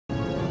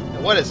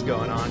What is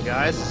going on,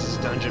 guys? This is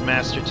Dungeon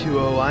Master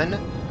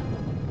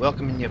 201,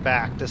 welcoming you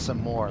back to some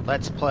more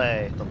Let's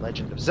Play The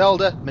Legend of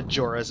Zelda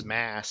Majora's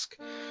Mask.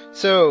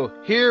 So,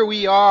 here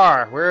we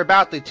are. We're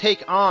about to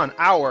take on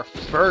our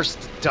first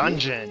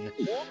dungeon.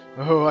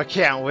 Oh, I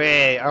can't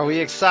wait. Are we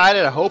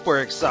excited? I hope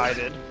we're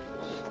excited.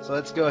 So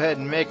let's go ahead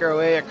and make our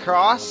way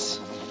across.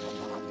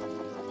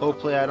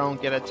 Hopefully I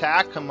don't get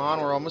attacked. Come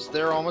on, we're almost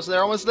there, almost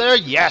there, almost there.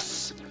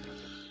 Yes!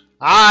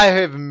 I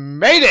have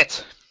made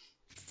it!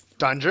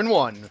 Dungeon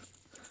 1.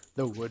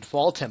 The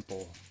Woodfall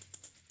Temple.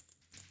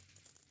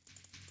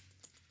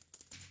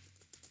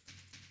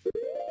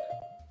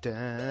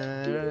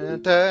 Da, da,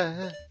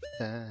 da,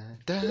 da,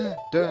 da,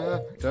 da,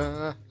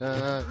 da,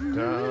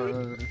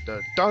 da,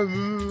 da.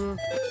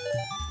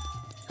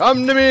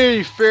 Come to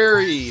me,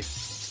 fairy!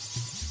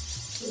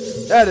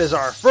 That is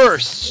our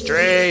first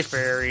stray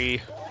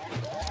fairy.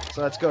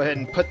 So let's go ahead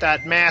and put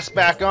that mask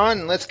back on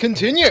and let's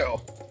continue.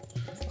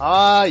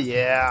 Ah,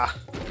 yeah.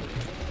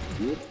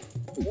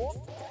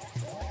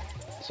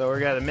 So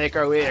we're gonna make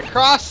our way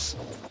across.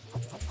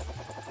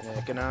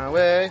 Making our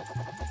way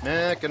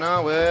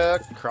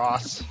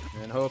across.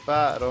 And hope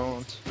I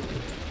don't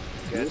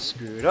get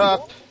screwed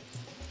up.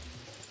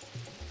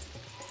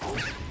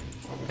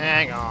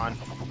 Hang on.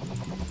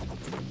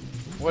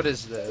 What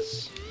is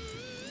this?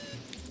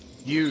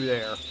 You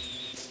there.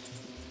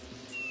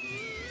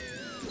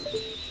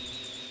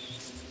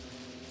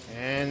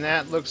 And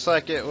that looks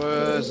like it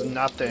was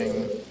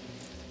nothing.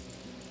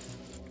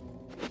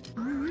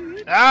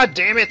 Ah,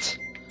 damn it!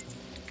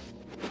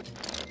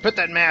 Put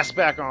that mask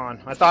back on.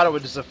 I thought it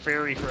was a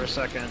fairy for a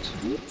second.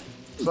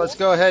 So let's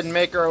go ahead and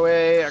make our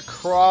way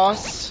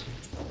across.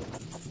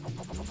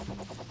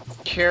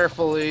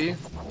 Carefully.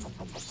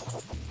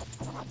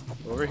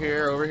 Over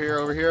here, over here,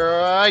 over here.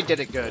 I did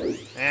it good.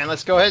 And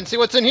let's go ahead and see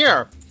what's in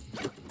here.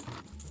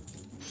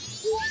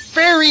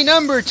 Fairy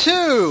number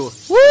 2!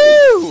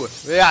 Woo!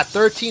 We got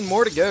 13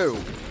 more to go.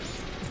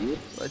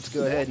 Let's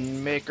go ahead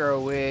and make our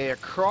way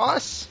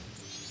across.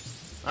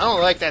 I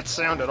don't like that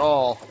sound at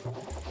all.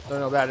 Don't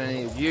know about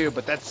any of you,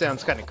 but that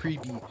sounds kind of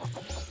creepy.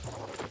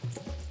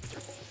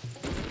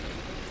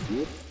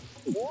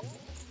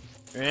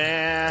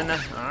 And,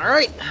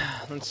 alright,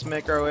 let's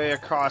make our way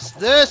across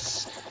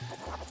this.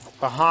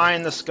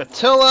 Behind the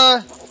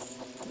scutilla.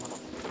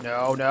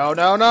 No, no,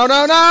 no, no,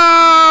 no,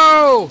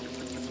 no!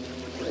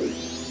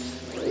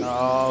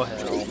 Oh,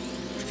 hell.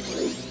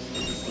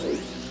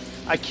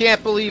 I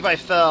can't believe I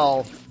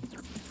fell.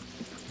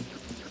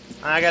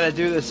 I gotta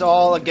do this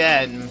all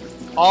again.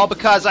 All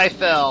because I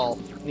fell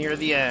near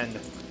the end.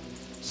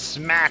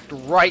 Smacked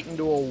right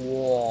into a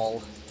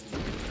wall.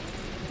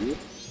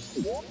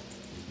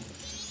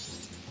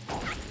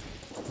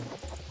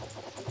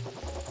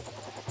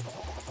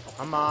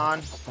 Come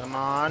on, come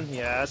on.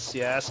 Yes,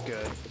 yes,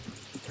 good.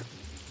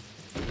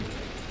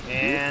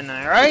 And,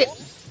 alright.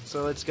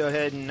 So let's go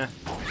ahead and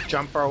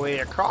jump our way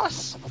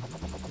across.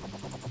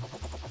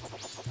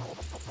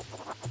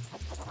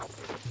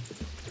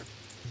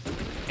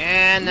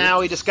 And now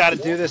we just gotta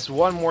do this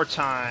one more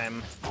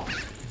time.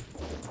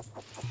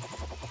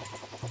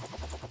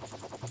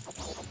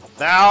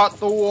 Out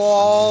the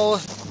wall.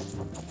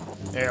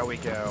 There we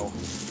go.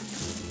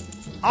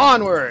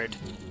 Onward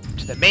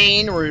to the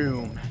main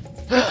room.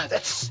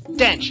 That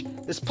stench!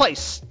 This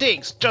place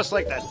stinks just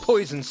like that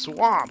poison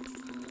swamp.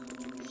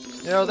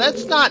 You know,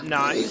 that's not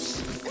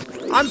nice.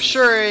 I'm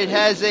sure it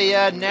has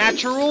a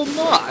natural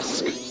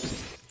musk.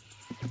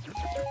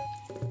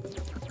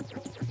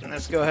 And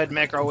let's go ahead and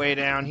make our way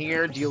down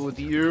here. Deal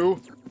with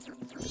you.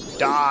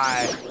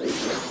 Die.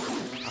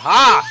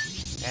 Aha!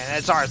 And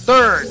it's our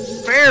third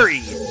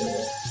fairy.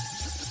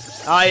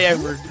 I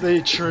am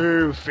the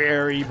true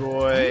fairy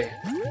boy.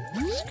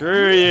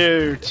 Screw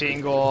you,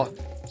 Tingle.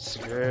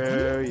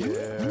 Screw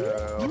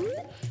you.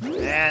 Man,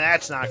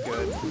 that's not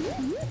good.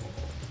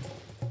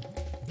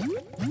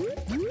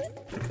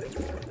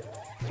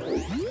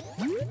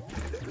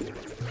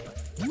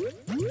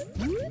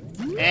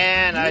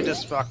 And I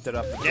just fucked it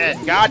up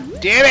again. God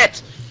damn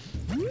it!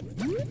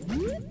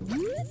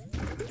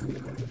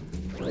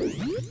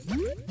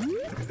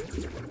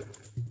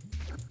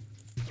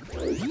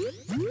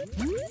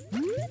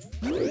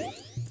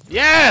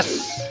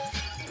 Yes!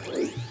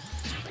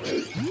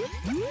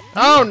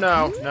 Oh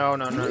no. No,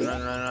 no, no, no, no,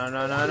 no,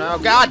 no, no, no.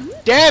 God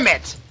damn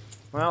it!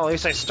 Well, at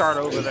least I start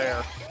over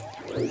there.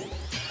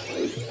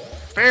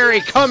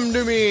 Fairy, come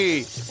to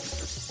me!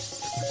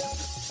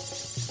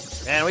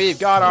 And we've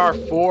got our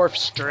 4th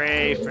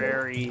stray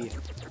fairy.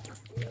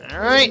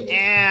 Alright,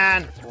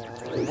 and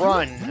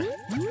run.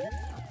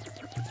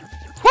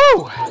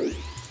 Woo!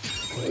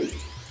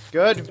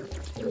 Good.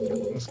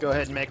 Let's go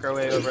ahead and make our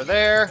way over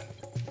there.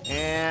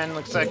 And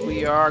looks like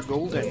we are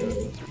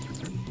golden.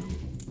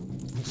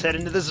 Let's head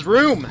into this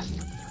room.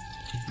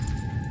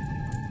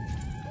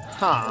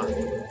 Huh.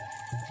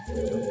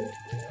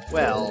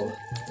 Well.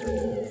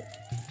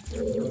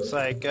 Looks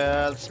like,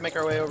 let's make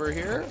our way over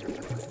here.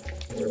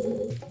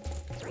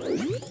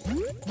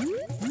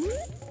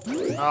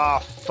 Ah,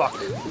 fuck.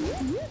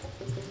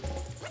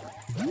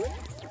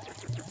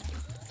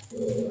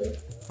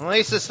 At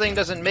least this thing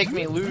doesn't make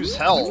me lose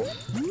health.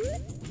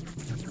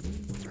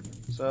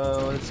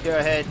 So let's go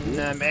ahead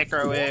and make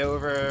our way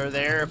over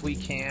there if we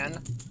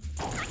can.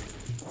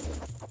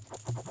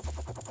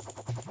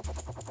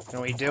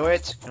 Can we do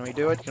it? Can we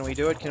do it? Can we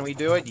do it? Can we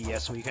do it?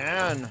 Yes, we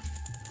can.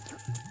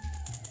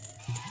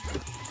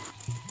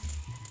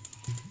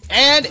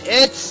 And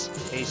it's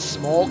a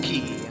small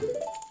key.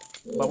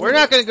 But we're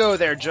not going to go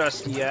there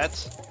just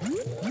yet.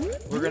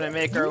 We're going to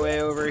make our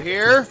way over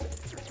here.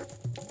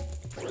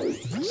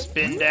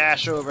 Spin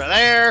dash over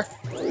there.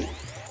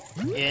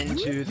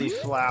 Into the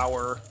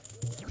flower.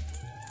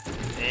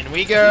 In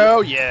we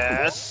go,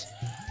 yes.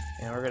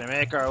 And we're going to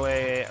make our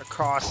way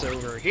across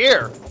over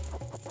here.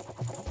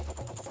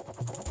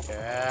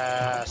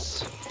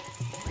 Yes.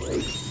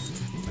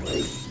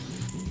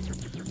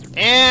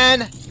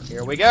 And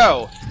here we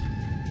go.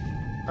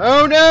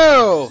 Oh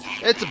no!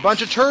 It's a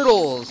bunch of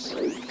turtles!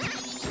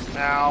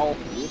 Ow.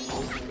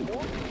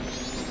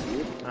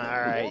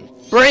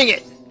 Alright. Bring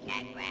it!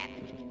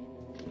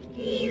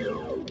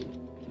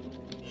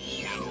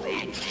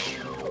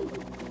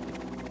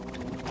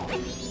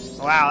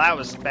 Wow, that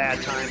was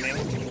bad timing.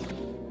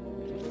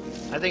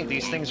 I think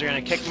these things are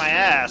gonna kick my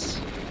ass.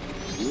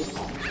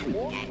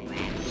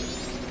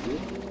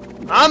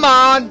 Come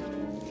on!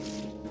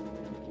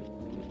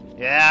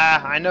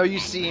 Yeah, I know you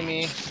see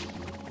me.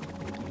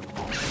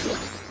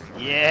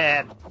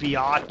 Yeah,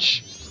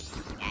 biatch.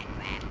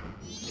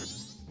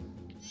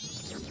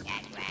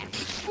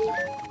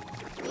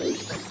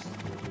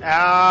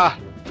 Ah.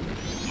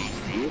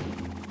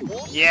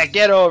 Yeah,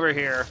 get over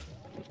here.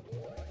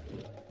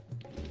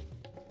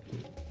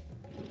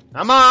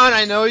 Come on,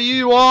 I know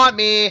you want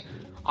me.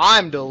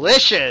 I'm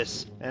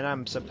delicious. And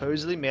I'm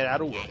supposedly made out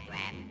of wood.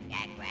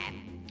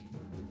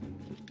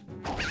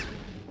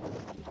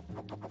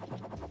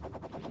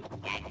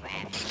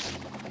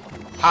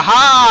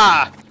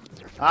 Haha!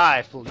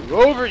 I flew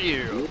over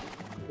you.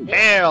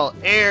 Hail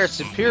air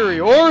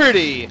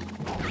superiority.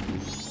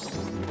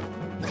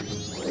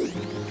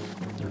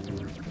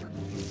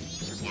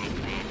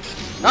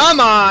 Come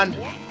on!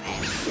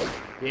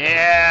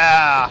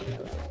 Yeah!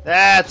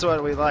 That's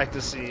what we like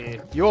to see.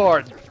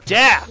 Your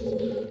death!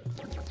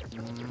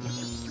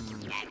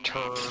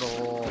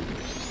 Turtle.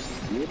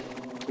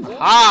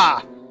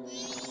 Ha!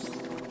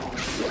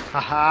 Ha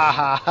ha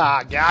ha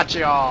ha! Got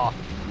y'all!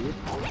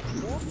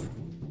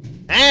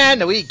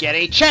 And we get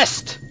a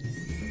chest!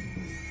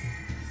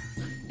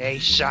 A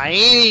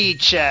shiny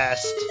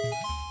chest!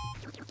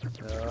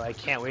 Oh, I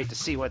can't wait to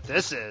see what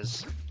this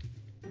is.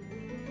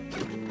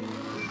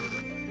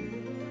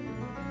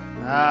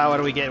 What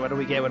do we get? What do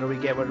we get? What do we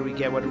get? What do we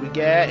get? What do we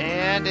get?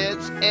 And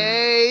it's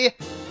a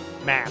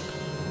map.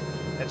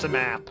 It's a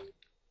map.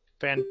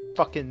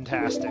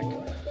 Fan-fucking-tastic.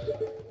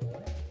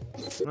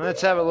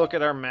 Let's have a look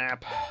at our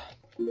map.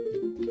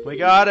 We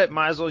got it.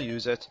 Might as well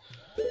use it.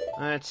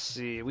 Let's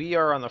see. We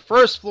are on the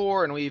first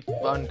floor, and we've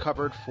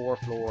uncovered 4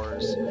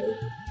 floors.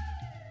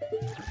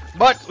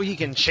 But we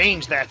can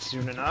change that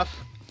soon enough.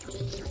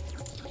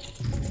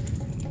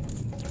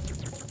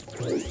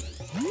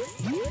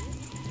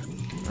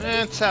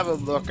 Let's have a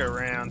look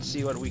around,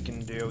 see what we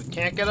can do. We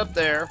can't get up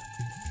there.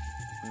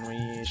 And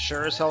we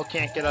sure as hell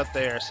can't get up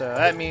there, so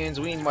that means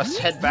we must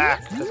head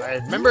back, because I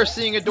remember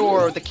seeing a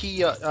door with a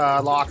key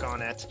lock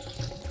on it.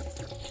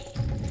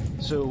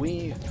 So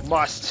we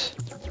must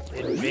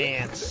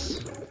advance.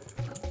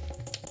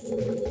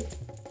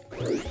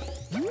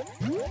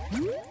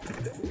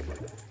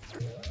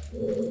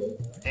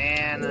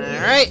 And,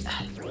 alright.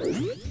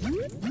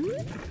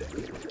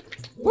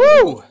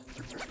 Woo!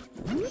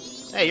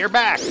 Hey, you're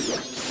back!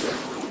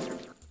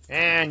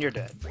 And you're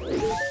dead.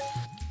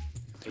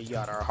 We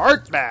got our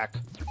heart back.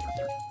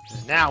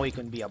 And now we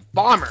can be a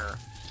bomber.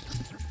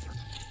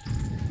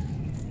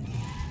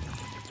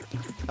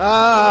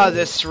 Ah,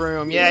 this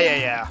room.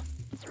 Yeah.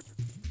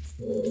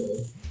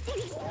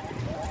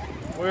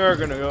 We're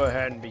gonna go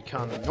ahead and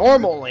become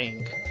normal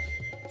Link.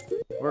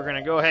 We're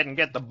gonna go ahead and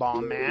get the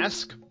bomb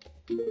mask,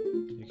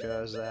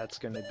 because that's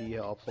gonna be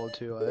helpful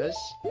to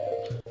us.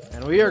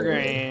 And we are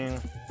going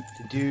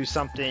to do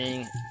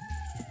something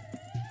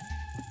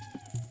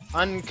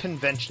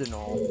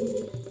unconventional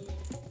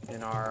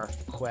in our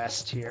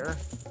quest here,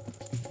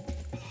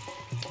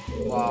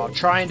 while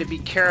trying to be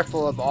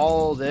careful of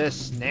all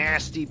this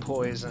nasty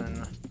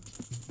poison.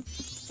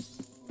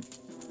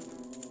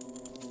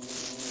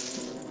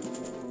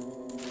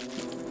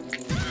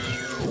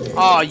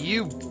 Oh,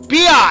 you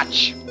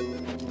biatch!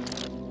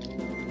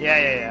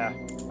 Yeah.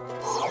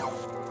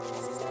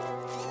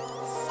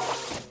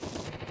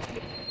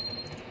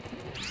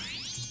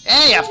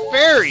 Hey, a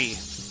fairy!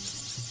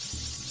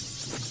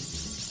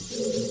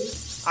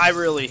 I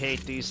really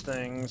hate these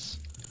things.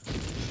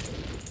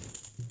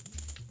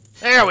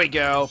 There we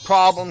go.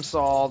 Problem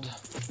solved.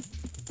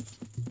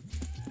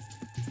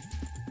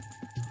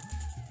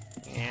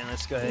 And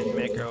let's go ahead and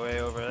make our way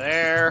over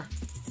there.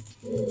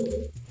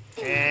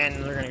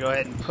 And we're going to go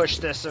ahead and push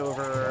this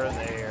over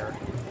there.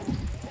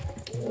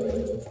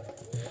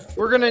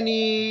 We're going to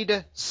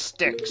need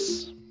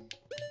sticks.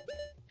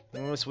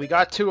 So we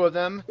got 2 of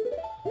them.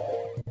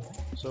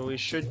 So we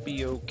should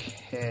be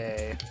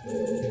okay.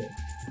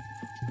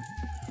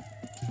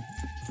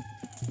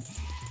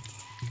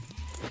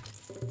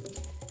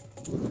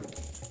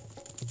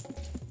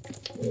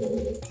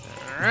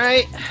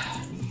 Alright.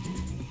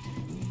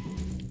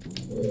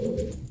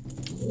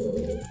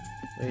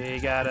 We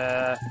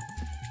gotta...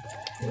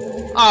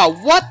 Oh,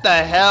 what the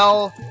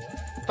hell?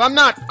 If I'm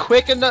not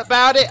quick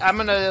about it, I'm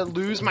gonna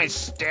lose my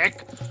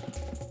stick.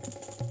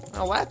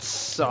 Well, that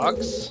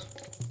sucks.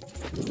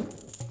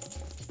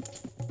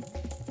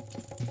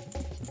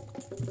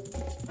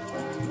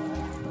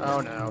 Oh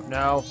no,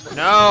 no,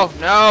 no,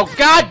 no!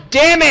 God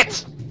damn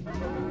it!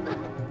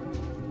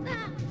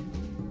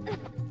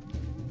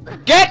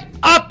 Get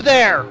up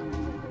there!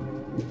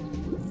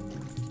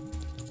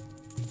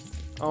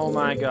 Oh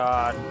my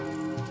god.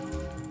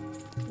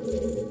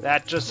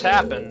 That just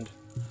happened.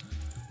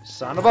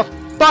 Son of a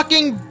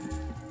fucking...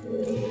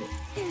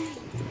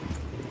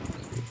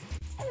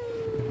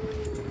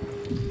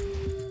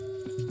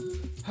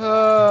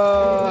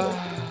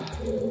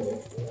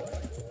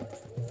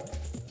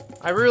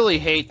 I really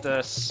hate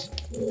this.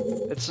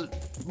 It's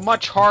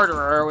much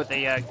harder with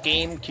a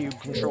GameCube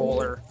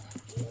controller.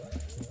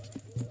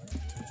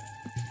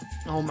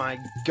 Oh my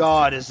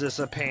god, is this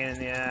a pain in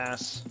the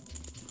ass.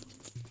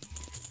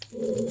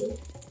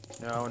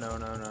 No, no,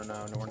 no, no,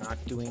 no, no, we're not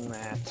doing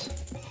that.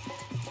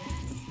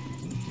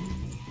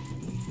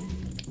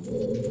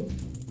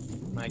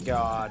 My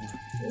god.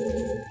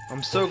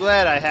 I'm so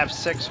glad I have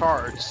 6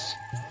 hearts.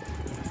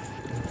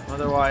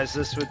 Otherwise,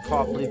 this would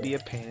probably be a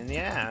pain in the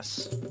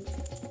ass.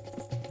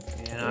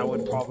 And I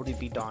would probably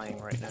be dying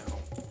right now.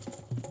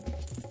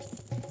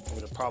 I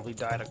would have probably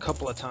died a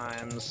couple of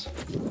times.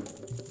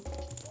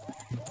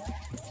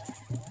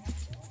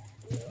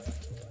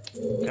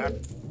 God.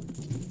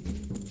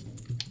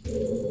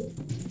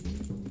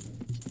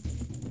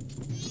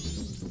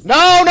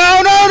 No,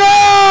 no, no,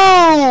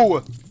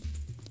 no!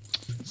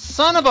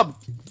 Son of a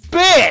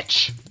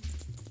bitch!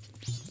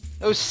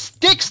 Those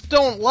sticks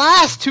don't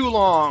last too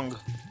long!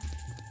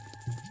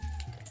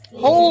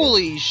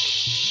 Holy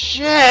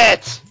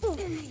shit!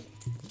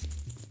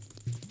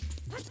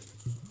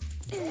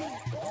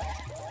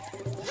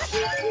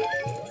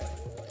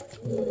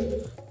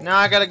 Now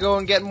I gotta go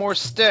and get more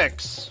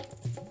sticks.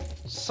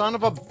 Son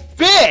of a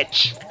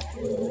bitch!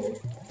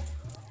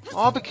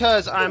 All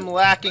because I'm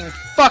lacking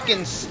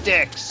fucking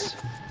sticks.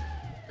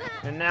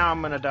 And now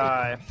I'm gonna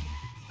die.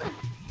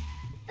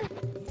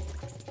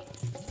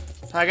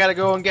 I gotta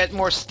go and get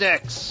more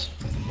sticks.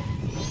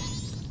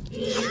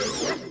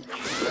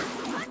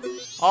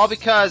 All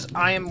because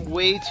I am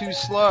way too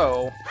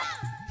slow.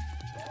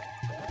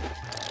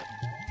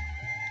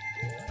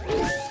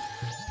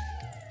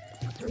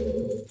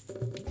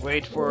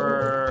 Wait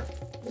for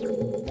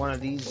one of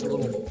these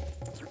little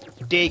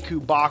Deku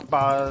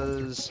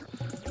Bakbas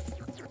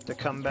to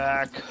come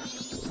back.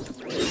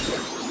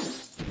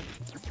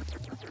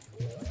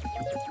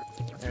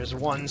 There's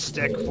one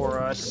stick for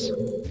us.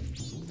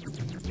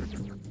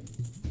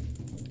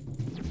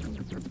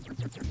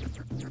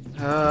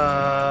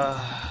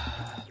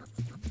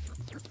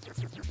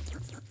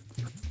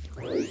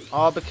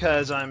 All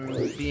because I'm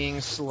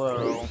being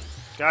slow.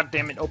 God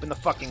damn it, open the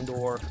fucking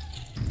door.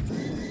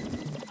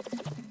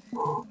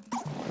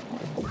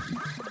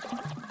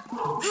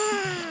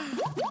 Good.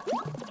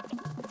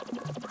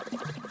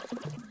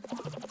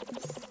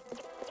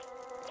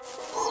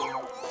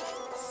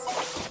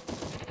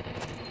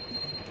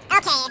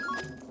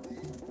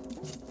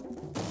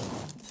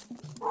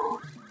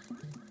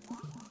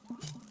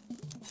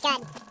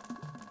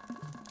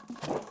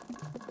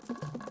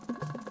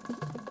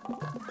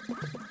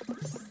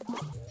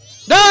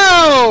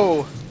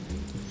 No!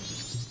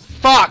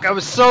 Fuck, I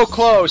was so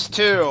close,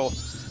 too.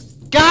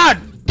 God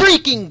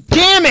freaking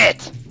damn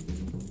it!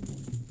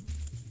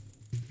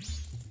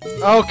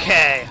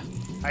 Okay,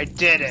 I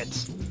did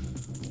it.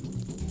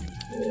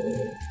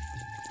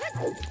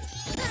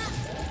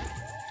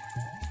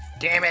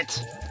 Damn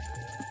it.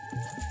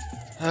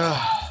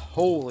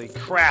 Holy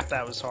crap,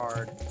 that was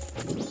hard.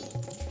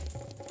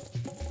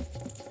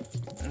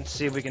 Let's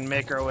see if we can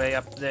make our way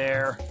up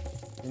there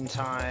in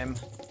time.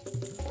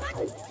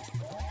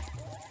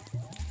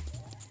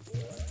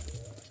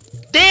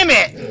 Damn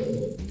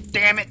it!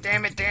 Damn it,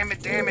 damn it, damn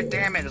it, damn it,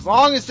 damn it. As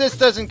long as this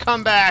doesn't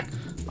come back,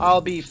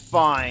 I'll be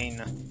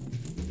fine.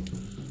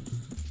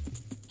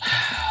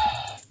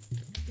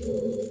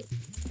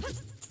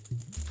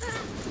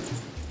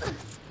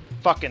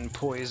 Fucking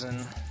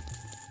poison.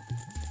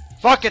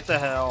 Fuck it to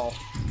hell.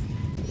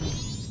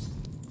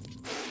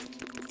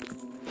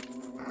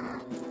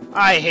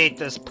 I hate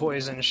this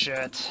poison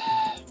shit.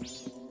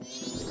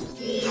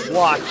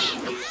 Watch.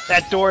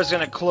 That door's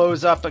gonna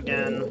close up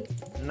again.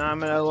 And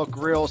I'm gonna look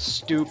real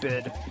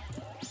stupid.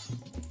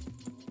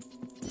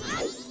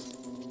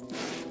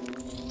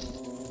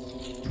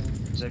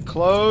 Is it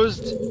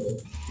closed?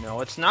 No,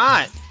 it's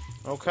not.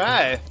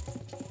 Okay.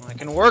 I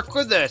can work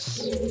with this.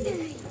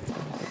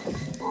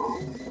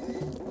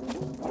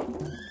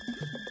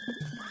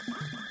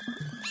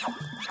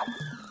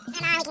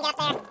 Come on, we can get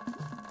there.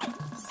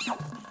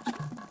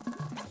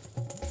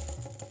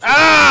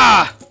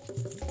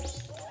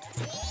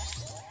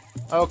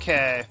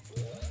 Okay.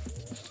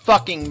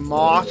 Fucking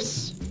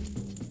moths.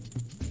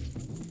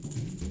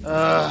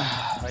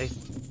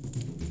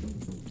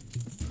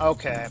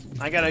 Okay,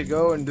 I gotta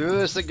go and do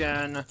this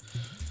again.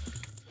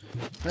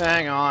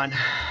 Hang on.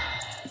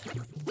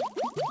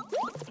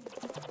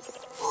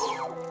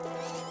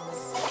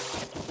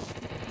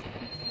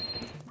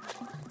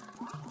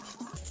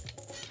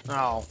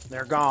 Oh,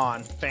 they're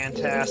gone.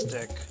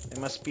 Fantastic. They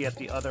must be at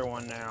the other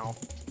one now.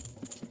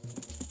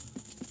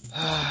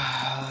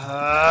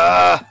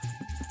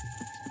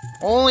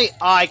 Only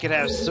I could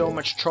have so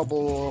much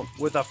trouble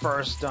with a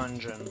first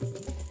dungeon.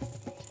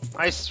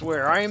 I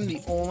swear, I am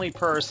the only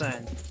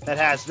person that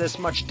has this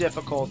much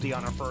difficulty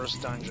on a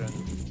first dungeon.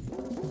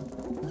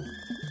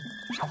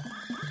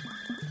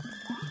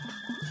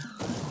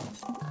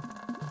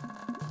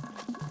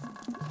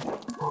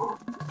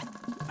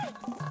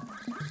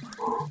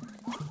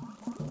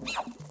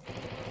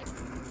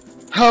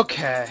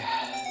 Okay.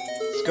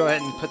 Let's go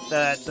ahead and put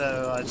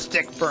that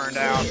stick burned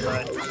out,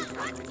 but...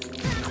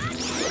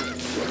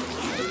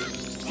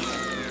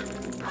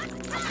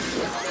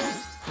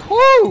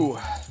 Whew!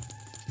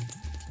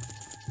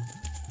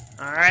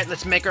 Alright,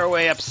 let's make our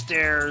way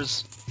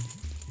upstairs.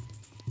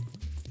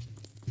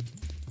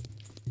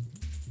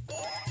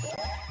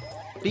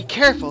 Be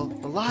careful,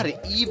 a lot of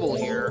evil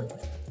here.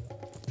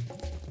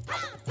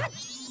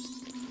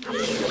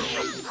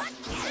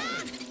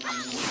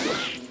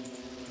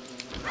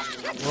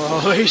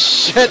 Holy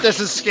shit, this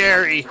is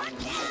scary.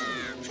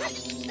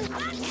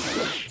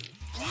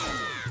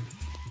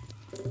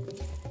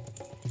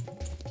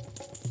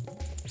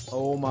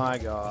 Oh my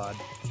god.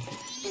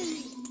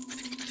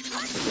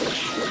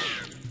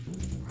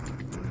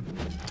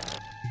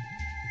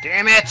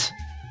 Damn it!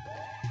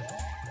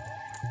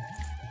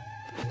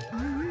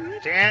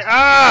 Damn,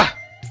 ah!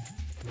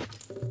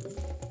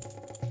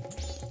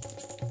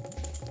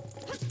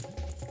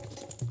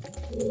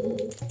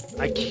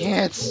 I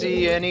can't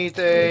see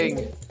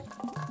anything.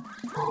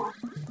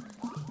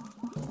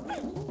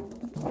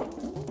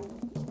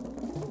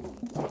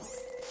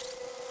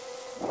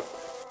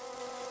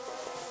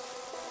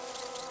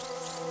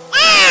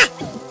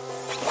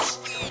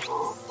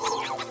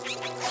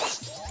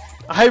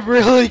 I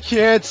really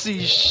can't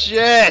see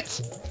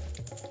shit!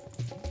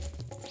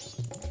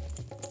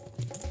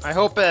 I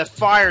hope that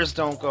fires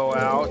don't go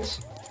out.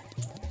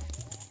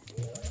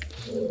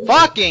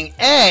 Fucking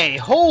A!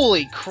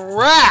 Holy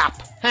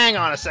crap! Hang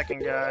on a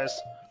second, guys.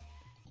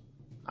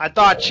 I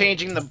thought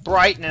changing the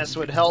brightness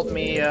would help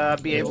me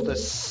be able to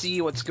see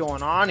what's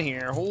going on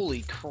here.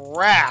 Holy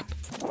crap!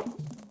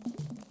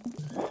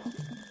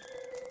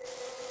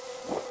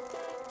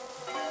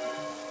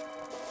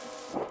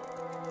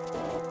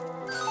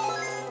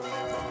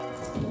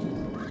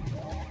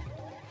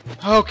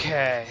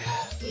 Okay.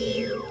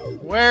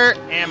 Where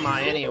am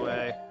I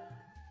anyway?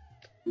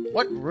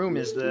 What room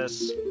is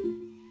this?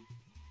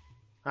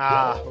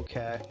 Ah,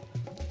 okay.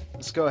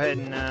 Let's go ahead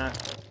and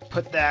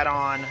put that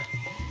on.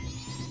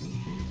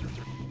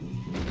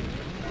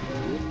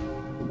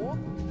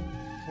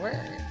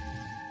 Where?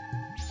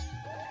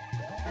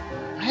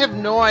 I have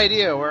no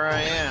idea where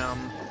I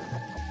am.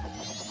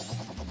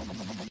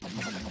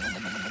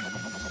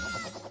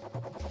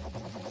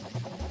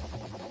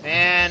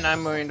 And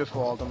I'm going to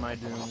fall to my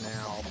doom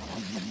now.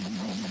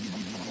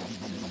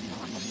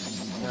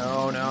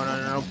 No, no,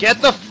 no, no.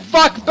 Get the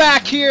fuck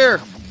back here!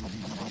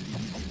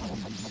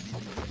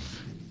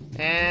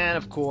 And,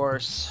 of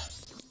course...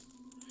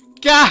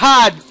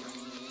 God!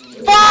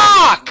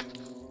 Fuck!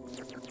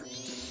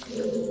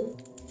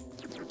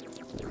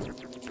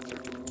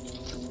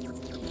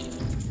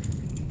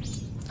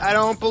 I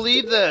don't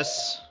believe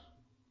this.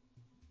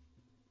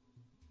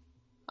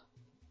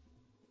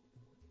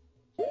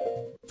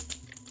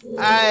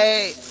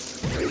 What?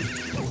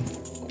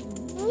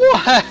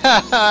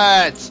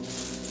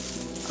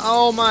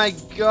 Oh my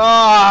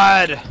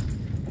god!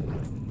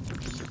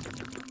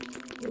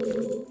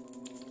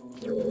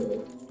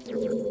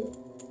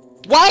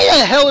 Why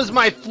the hell is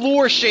my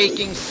floor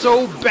shaking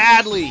so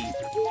badly?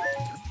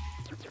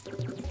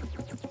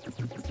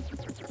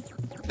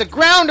 The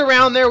ground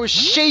around there was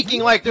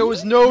shaking like there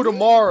was no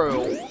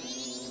tomorrow.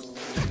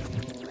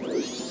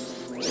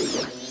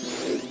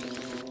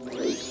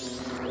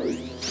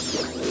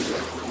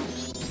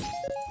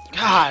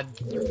 God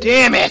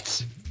damn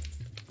it!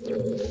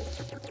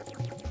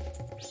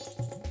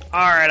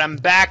 Alright, I'm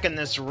back in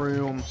this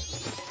room.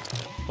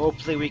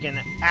 Hopefully we can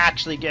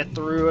actually get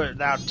through it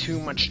without too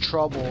much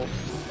trouble.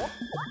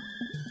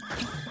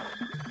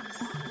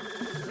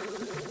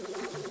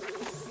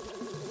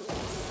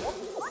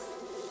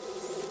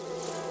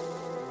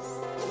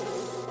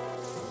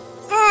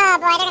 Oh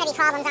boy, they're gonna be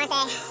problems, aren't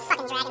they?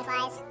 Fucking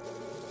dragonflies.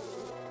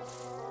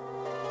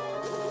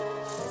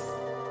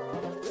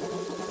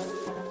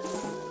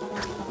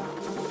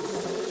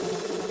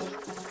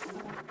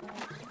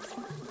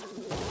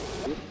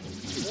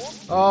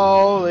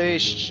 Holy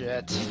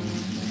shit.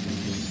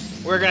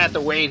 We're gonna have to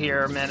wait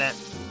here a minute.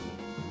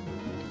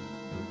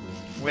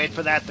 Wait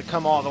for that to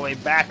come all the way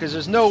back, because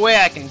there's no way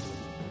I can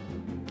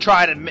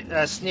try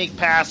to sneak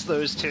past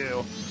those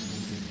two.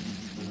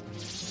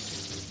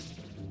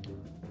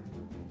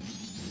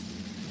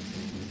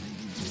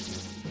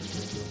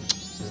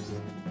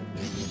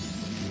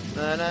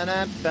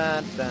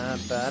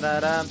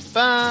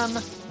 Ba-da-da-ba-da-ba-da-da-bum.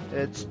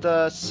 It's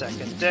the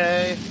second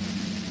day.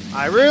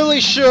 I really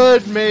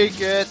should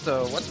make it.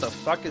 Oh, what the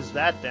fuck is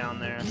that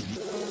down there?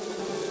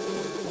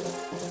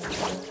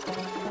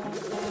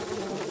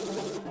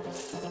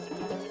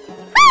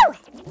 Woo!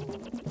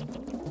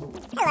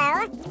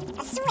 Hello.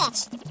 A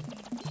switch.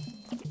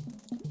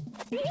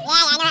 Yeah,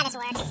 I know how this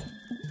works.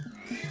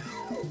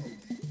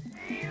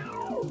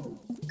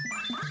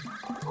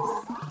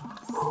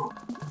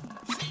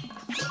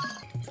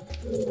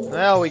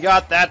 Well, we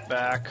got that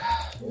back.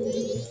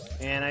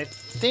 And I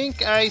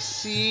think I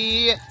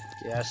see...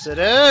 Yes, it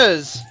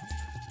is!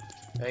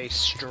 A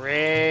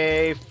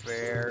stray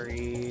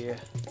fairy.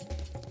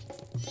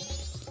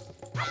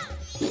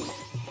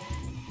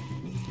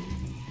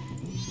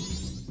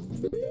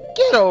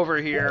 Get over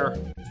here!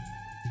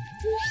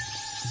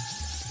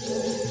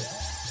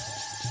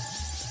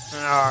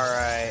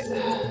 Alright.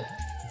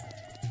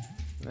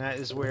 That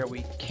is where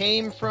we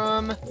came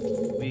from.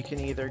 We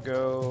can either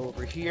go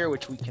over here,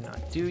 which we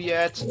cannot do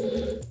yet,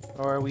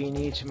 or we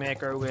need to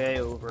make our way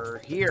over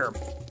here.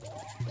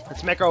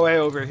 Let's make our way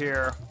over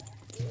here.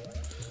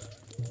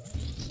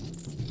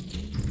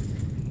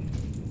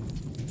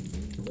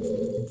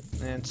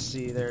 Let's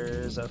see,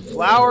 there's a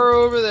flower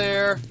over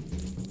there.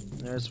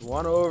 There's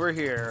one over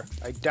here.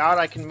 I doubt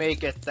I can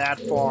make it that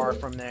far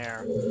from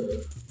there.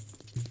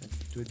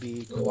 It would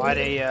be quite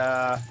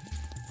a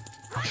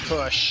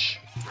push.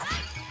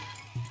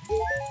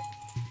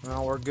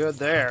 Well, we're good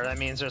there. That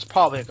means there's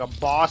probably like a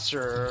boss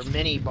or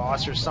mini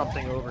boss or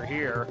something over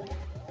here.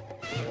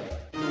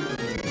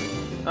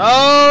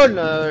 Oh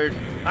no!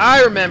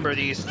 I remember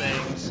these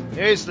things.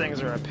 These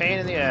things are a pain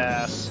in the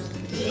ass.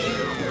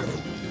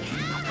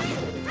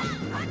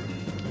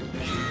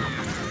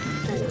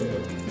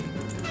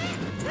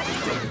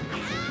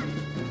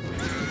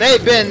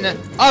 They've been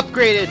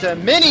upgraded to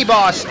mini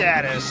boss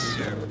status.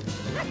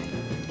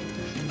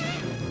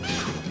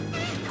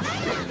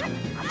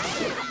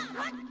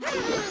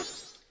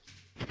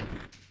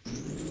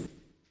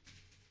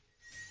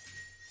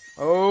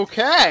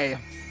 Okay.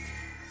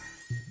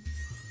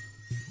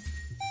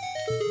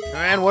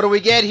 And what do we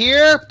get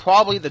here?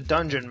 Probably the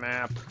dungeon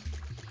map.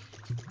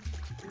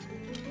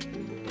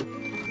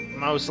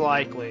 Most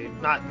likely.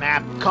 Not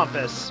map,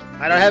 compass.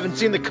 I haven't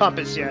seen the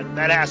compass yet.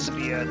 That has to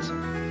be it.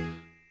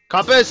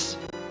 Compass?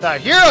 The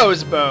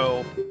hero's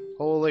bow!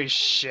 Holy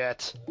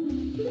shit.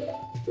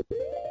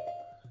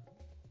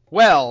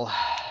 Well,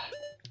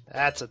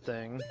 that's a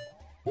thing.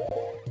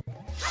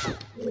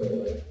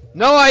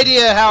 No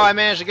idea how I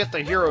managed to get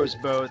the hero's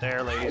bow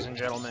there, ladies and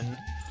gentlemen.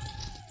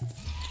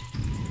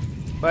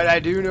 But I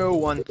do know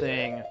one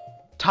thing.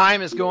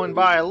 Time is going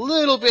by a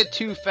little bit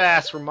too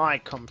fast for my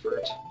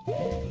comfort.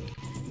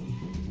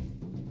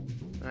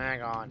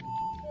 Hang on.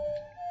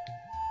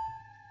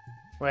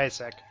 Wait a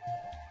sec.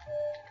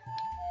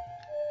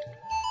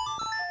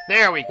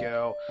 There we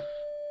go.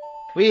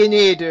 We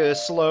need to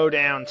slow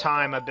down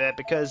time a bit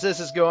because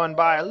this is going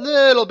by a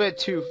little bit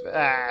too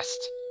fast.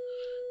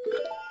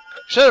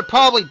 Should have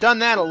probably done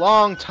that a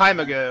long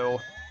time ago.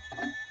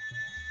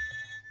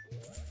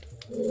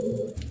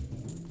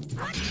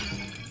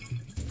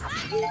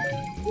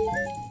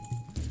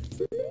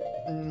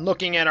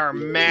 Looking at our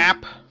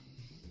map,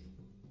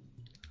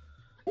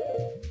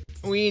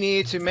 we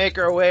need to make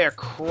our way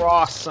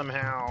across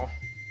somehow.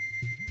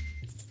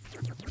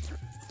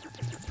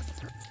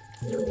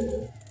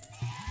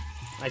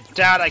 I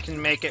doubt I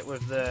can make it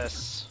with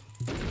this.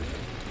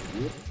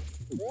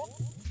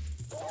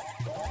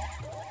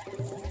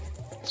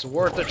 It's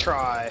worth a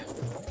try.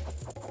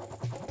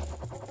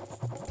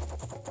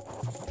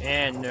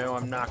 And no,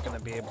 I'm not going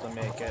to be able to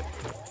make it.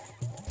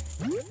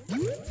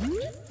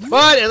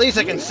 But at least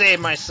I can save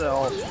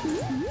myself.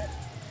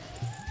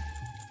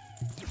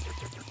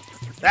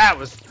 That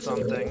was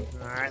something.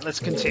 Alright, let's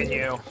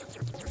continue.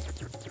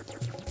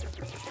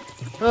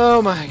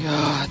 Oh my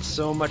god,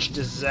 so much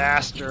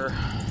disaster.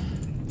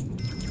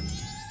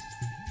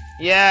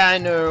 Yeah, I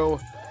know.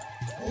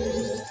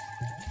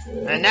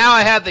 And now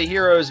I have the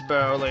hero's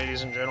bow,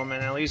 ladies and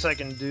gentlemen. At least I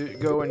can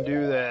go and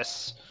do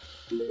this.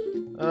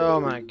 Oh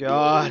my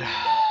god.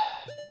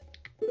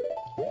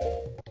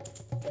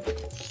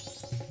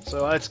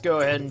 So let's go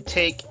ahead and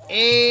take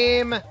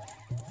aim.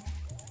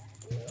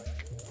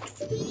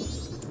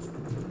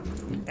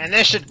 And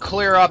this should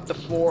clear up the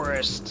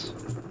forest.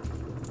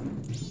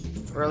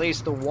 Or at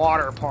least the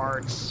water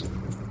parts.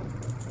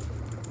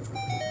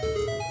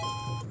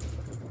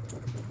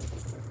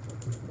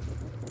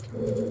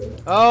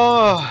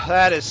 Oh,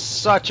 that is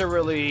such a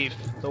relief.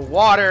 The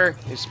water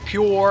is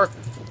pure.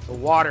 The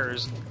water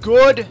is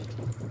good.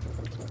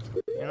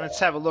 And let's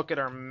have a look at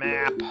our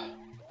map.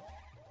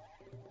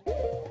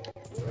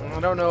 I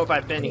don't know if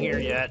I've been here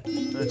yet.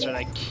 That's right,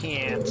 I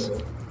can't.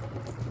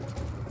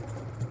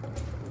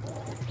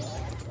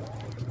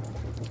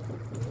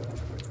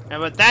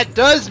 But that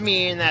does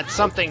mean that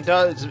something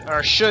does,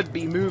 or should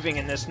be moving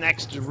in this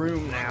next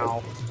room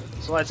now.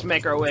 So let's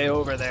make our way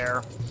over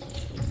there.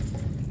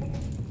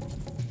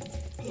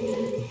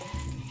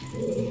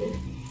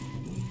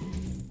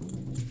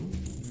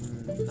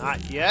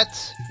 Not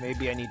yet.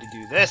 Maybe I need to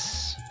do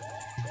this.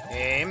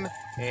 Aim,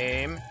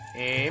 aim,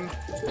 aim.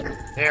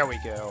 There we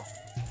go.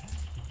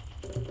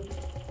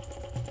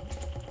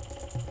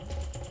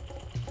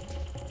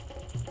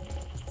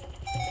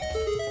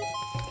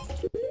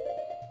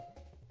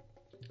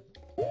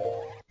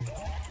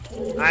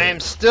 I am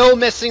still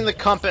missing the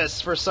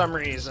compass for some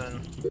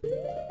reason.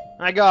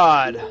 My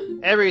god,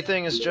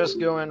 everything is just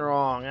going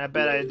wrong. I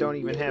bet I don't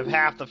even have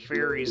half the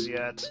fairies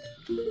yet.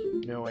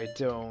 No, I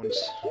don't.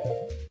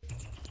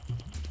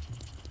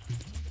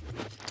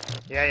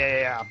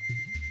 Yeah.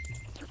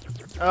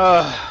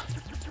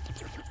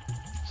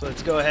 So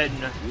let's go ahead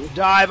and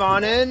dive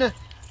on in.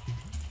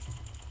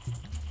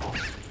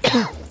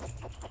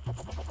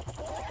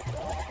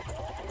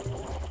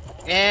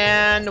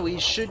 And we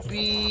should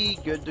be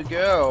good to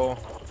go.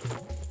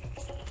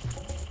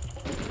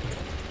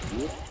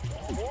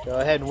 Go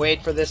ahead and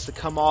wait for this to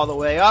come all the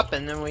way up,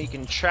 and then we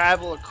can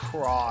travel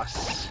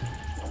across.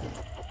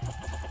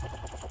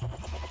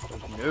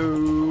 With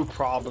no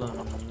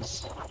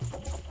problems.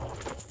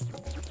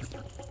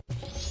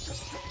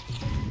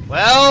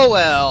 Well,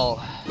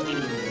 well.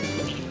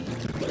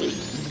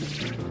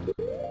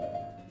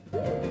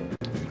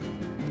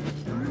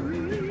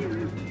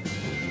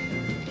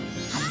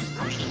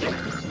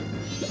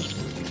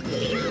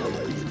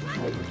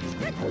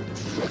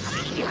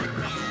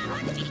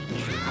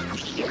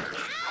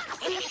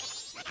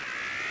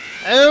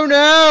 Oh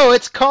no!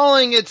 It's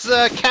calling its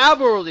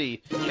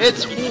cavalry!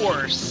 Its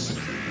horse!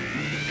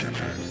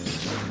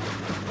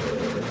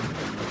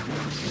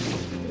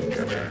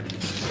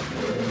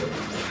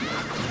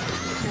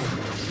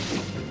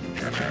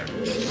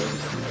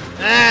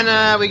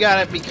 And we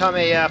gotta become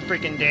a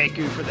freaking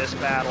Deku for this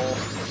battle.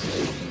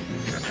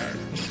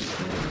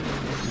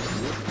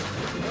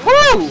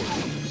 Woo!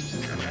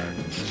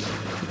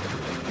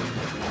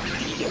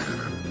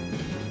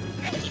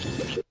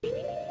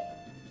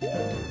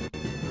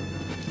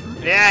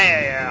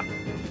 Yeah.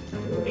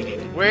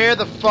 Where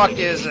the fuck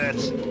is it?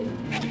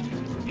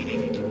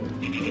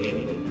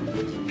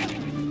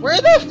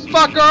 Where the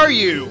fuck are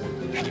you?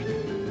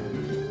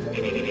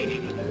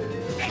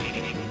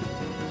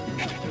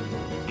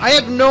 I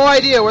have no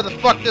idea where the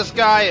fuck this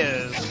guy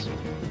is.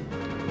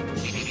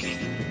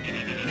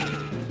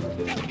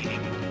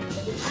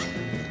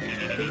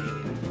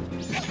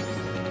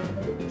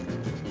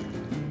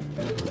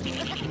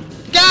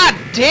 God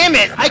damn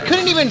it! I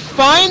couldn't even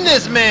find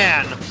this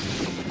man!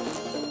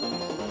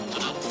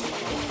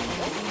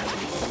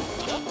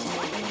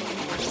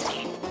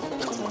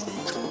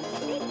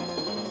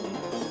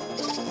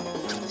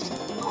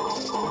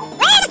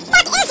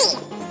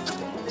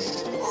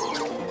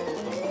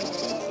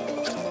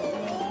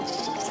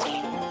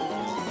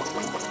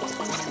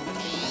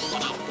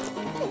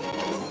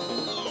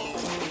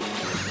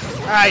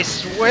 I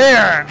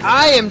swear,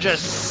 I am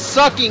just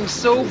sucking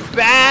so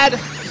bad.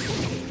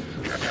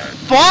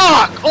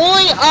 Fuck!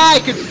 Only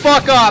I could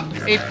fuck up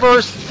a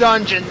first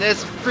dungeon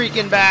this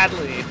freaking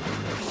badly.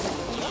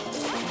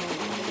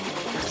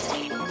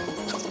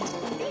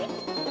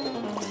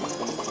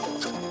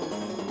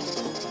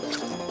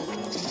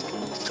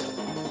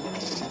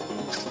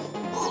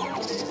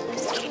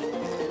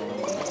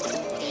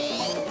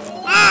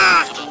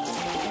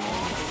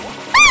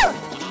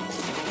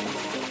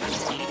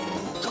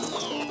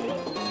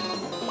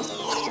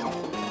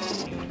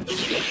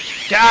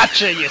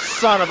 Gotcha, you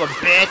son of a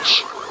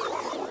bitch!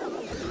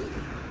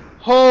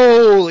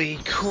 Holy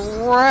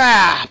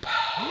crap!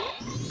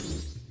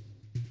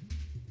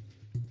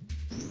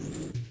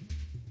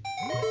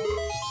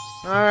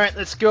 Alright,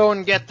 let's go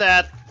and get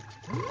that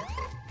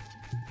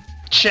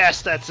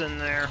chest that's in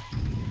there.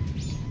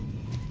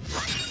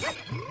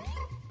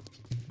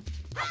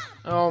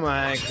 Oh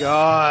my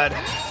god.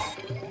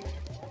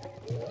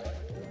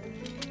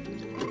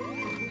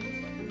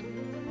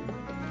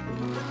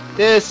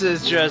 This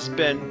has just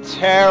been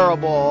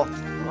terrible.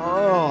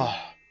 Oh.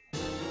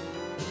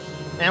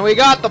 And we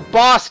got the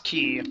boss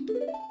key.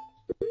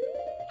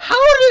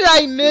 How did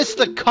I miss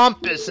the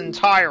compass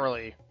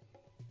entirely?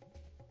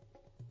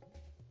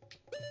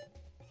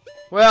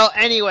 Well,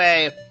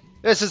 anyway,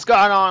 this has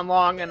gone on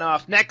long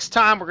enough. Next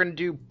time we're going to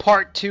do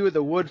part 2 of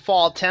the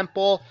Woodfall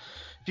Temple.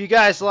 If you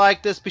guys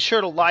like this, be sure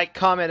to like,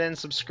 comment, and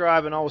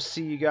subscribe, and I'll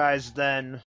see you guys then.